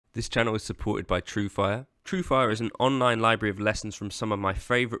This channel is supported by TrueFire. TrueFire is an online library of lessons from some of my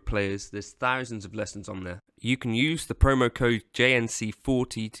favourite players. There's thousands of lessons on there. You can use the promo code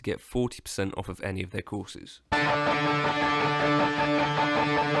JNC40 to get 40% off of any of their courses.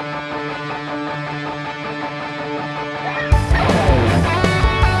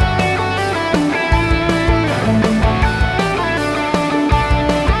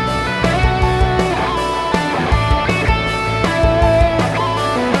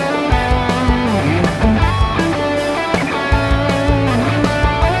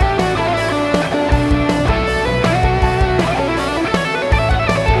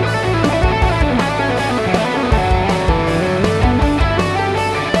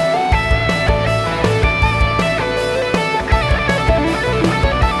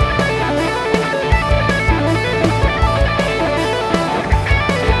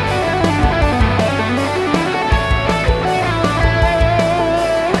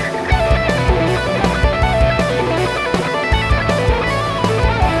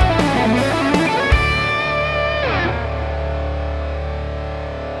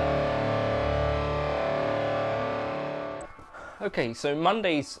 Okay, so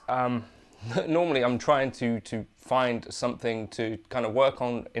Mondays, normally I'm trying to find something to kind of work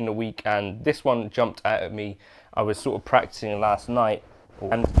on in the week, and this one jumped out at me. I was sort of practicing last night,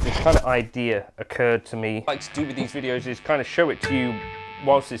 and this kind of idea occurred to me. What I like to do with these videos is kind of show it to you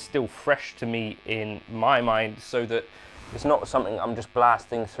whilst it's still fresh to me in my mind, so that it's not something I'm just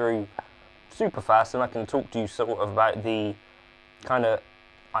blasting through super fast, and I can talk to you sort of about the kind of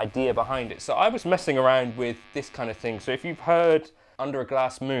idea behind it. So I was messing around with this kind of thing. So if you've heard Under a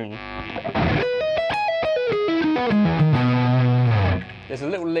Glass Moon, there's a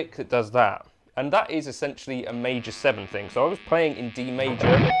little lick that does that, and that is essentially a major 7 thing. So I was playing in D major,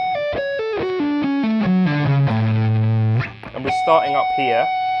 and we're starting up here,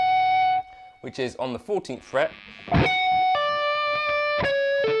 which is on the 14th fret,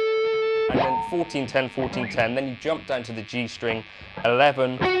 and then 14, 10, 14, 10, then you jump down to the G string,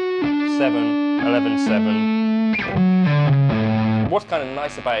 11, 7, 11, 7. What's kind of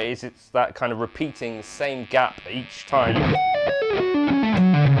nice about it is it's that kind of repeating the same gap each time.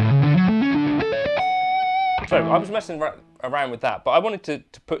 So I was messing around with that, but I wanted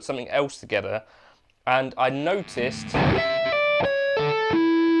to put something else together, and I noticed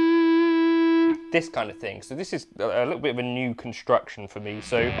this kind of thing. So this is a little bit of a new construction for me.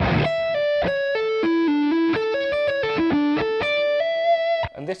 So,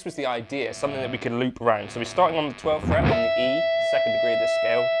 and this was the idea, something that we could loop around. So we're starting on the 12th fret on the E, 2nd degree of this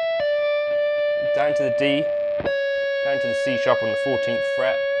scale, down to the D, down to the C sharp on the 14th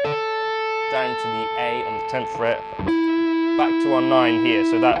fret, down to the A on the 10th fret, back to our 9 here.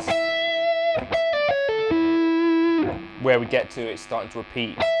 So that's where we get to, it's starting to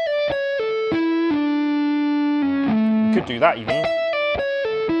repeat. We could do that even.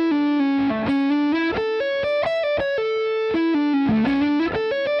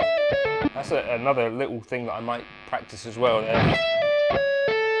 That's another little thing that I might practice as well there.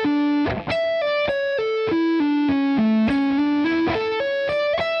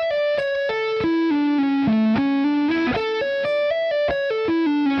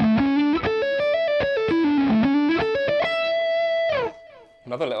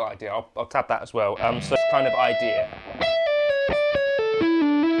 Another little idea, I'll tap that as well. So this kind of idea.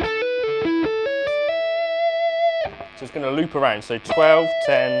 So it's going to loop around. So 12,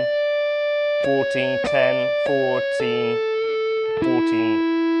 10, 14, 10, 14,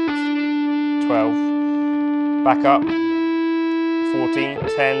 14, 12, back up, 14,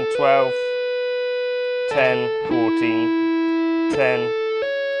 10, 12, 10, 14, 10,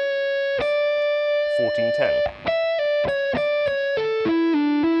 14, 10.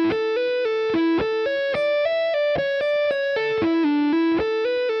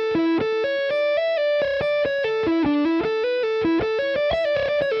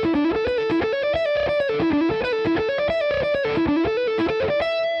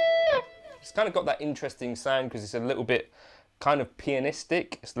 It's kind of got that interesting sound because it's a little bit kind of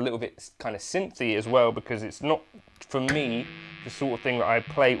pianistic. It's a little bit kind of synthy as well, because it's not, for me, the sort of thing that I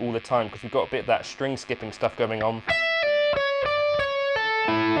play all the time, because we've got a bit of that string skipping stuff going on.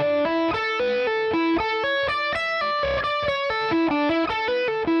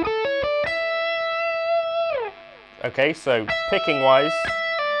 Okay, so picking wise,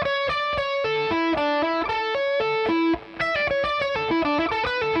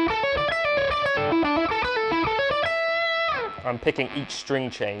 I'm picking each string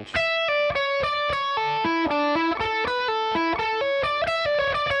change.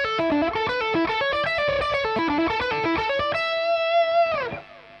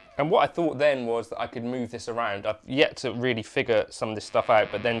 And what I thought then was that I could move this around. I've yet to really figure some of this stuff out,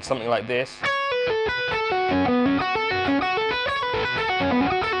 but then something like this.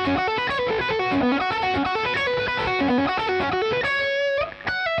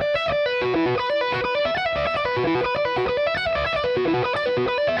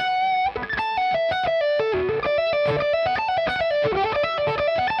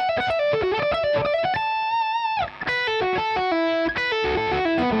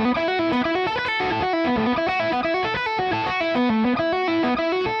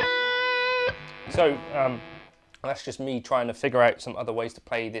 So that's just me trying to figure out some other ways to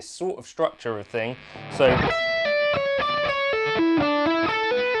play this sort of structure of thing. So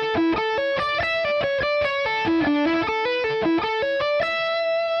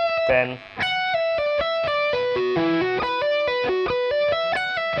then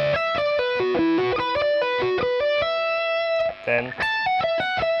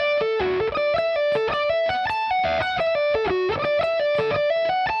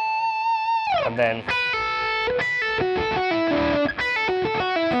and then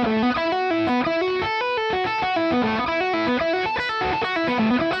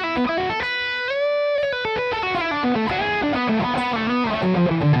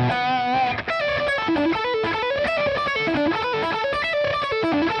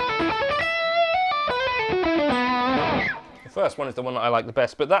the first one is the one that I like the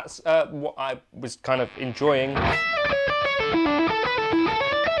best, but that's what I was kind of enjoying.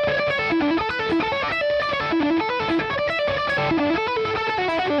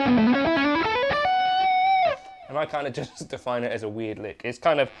 And I kind of just define it as a weird lick. It's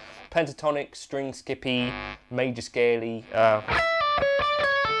kind of pentatonic, string skippy, major scaley.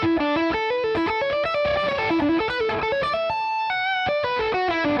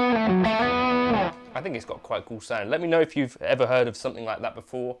 I think it's got quite a cool sound. Let me know if you've ever heard of something like that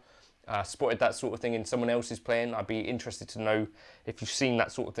before, spotted that sort of thing in someone else's playing. I'd be interested to know if you've seen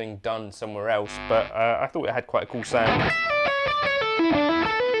that sort of thing done somewhere else, but I thought it had quite a cool sound.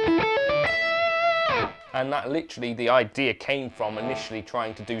 And that literally, the idea came from initially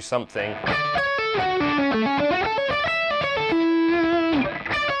trying to do something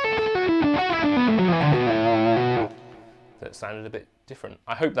that sounded a bit different.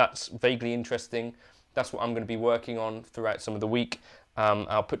 I hope that's vaguely interesting. That's what I'm going to be working on throughout some of the week.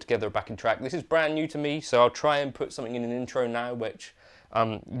 I'll put together a backing track. This is brand new to me, so I'll try and put something in an intro now, which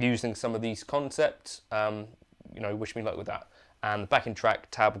using some of these concepts. You know, wish me luck with that. And the backing track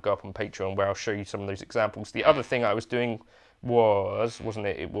tab will go up on Patreon, where I'll show you some of those examples. The other thing I was doing was, wasn't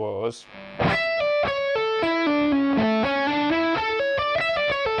it? It was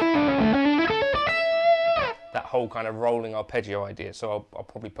that whole kind of rolling arpeggio idea. So I'll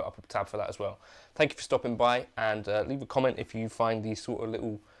probably put up a tab for that as well. Thank you for stopping by, and leave a comment if you find these sort of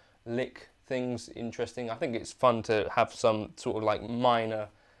little lick things interesting. I think it's fun to have some sort of like minor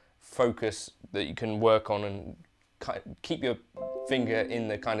focus that you can work on and keep your finger in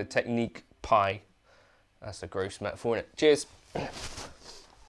the kind of technique pie. That's a gross metaphor, isn't it? Cheers.